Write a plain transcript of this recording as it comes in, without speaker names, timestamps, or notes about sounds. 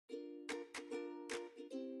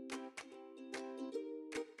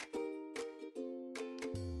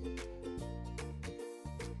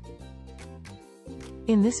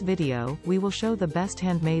In this video, we will show the best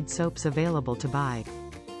handmade soaps available to buy.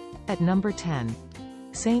 At number 10.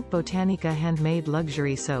 Saint Botanica Handmade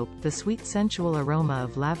Luxury Soap. The sweet sensual aroma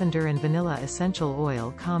of lavender and vanilla essential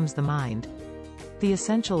oil calms the mind. The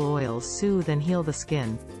essential oils soothe and heal the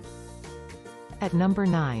skin. At number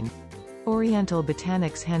 9. Oriental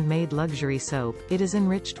Botanics Handmade Luxury Soap. It is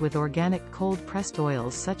enriched with organic cold-pressed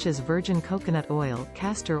oils such as virgin coconut oil,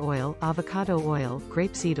 castor oil, avocado oil,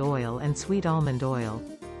 grapeseed oil and sweet almond oil.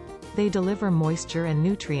 They deliver moisture and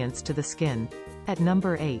nutrients to the skin. At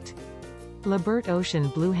number 8. Libert Ocean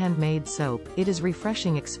Blue Handmade Soap. It is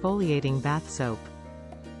refreshing exfoliating bath soap.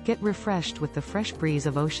 Get refreshed with the fresh breeze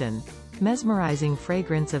of ocean. Mesmerizing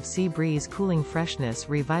fragrance of sea breeze cooling freshness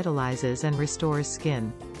revitalizes and restores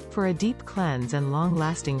skin. For a deep cleanse and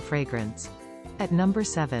long-lasting fragrance. At number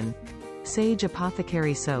 7. Sage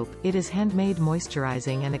Apothecary Soap. It is handmade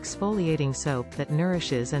moisturizing and exfoliating soap that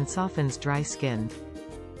nourishes and softens dry skin.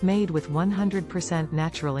 Made with 100%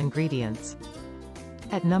 natural ingredients.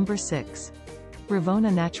 At number 6.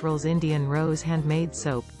 Ravona Naturals Indian Rose Handmade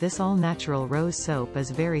Soap. This all-natural rose soap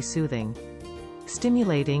is very soothing.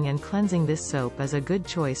 Stimulating and cleansing. This soap is a good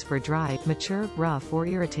choice for dry, mature, rough or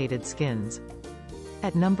irritated skins.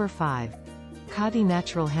 At number 5. Vaadi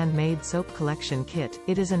Natural Handmade Soap Collection Kit.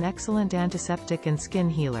 It is an excellent antiseptic and skin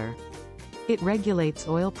healer. It regulates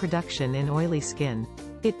oil production in oily skin.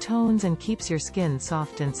 It tones and keeps your skin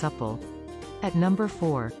soft and supple. At number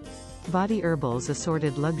 4. Vaadi Herbals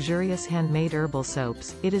Assorted Luxurious Handmade Herbal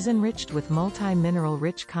Soaps. It is enriched with multi-mineral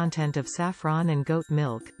rich content of saffron and goat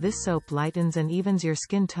milk. This soap lightens and evens your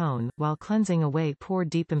skin tone, while cleansing away poor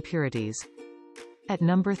deep impurities. At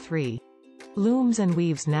number 3. Looms and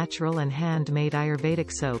Weaves Natural and Handmade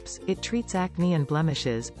Ayurvedic Soaps. It treats acne and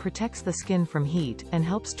blemishes, protects the skin from heat, and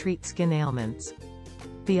helps treat skin ailments.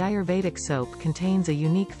 The Ayurvedic soap contains a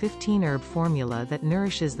unique 15-herb formula that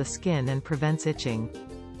nourishes the skin and prevents itching.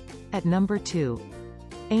 At number 2.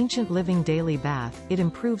 Ancient Living Daily Bath. It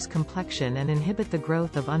improves complexion and inhibit the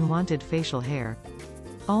growth of unwanted facial hair.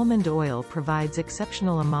 Almond oil provides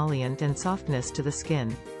exceptional emollient and softness to the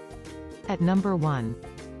skin. At number 1.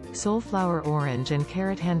 Soulflower Orange and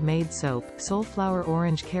Carrot Handmade Soap. Soulflower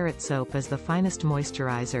Orange Carrot Soap is the finest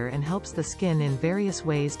moisturizer and helps the skin in various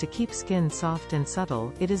ways to keep skin soft and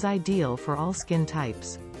supple. It is ideal for all skin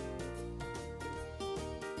types.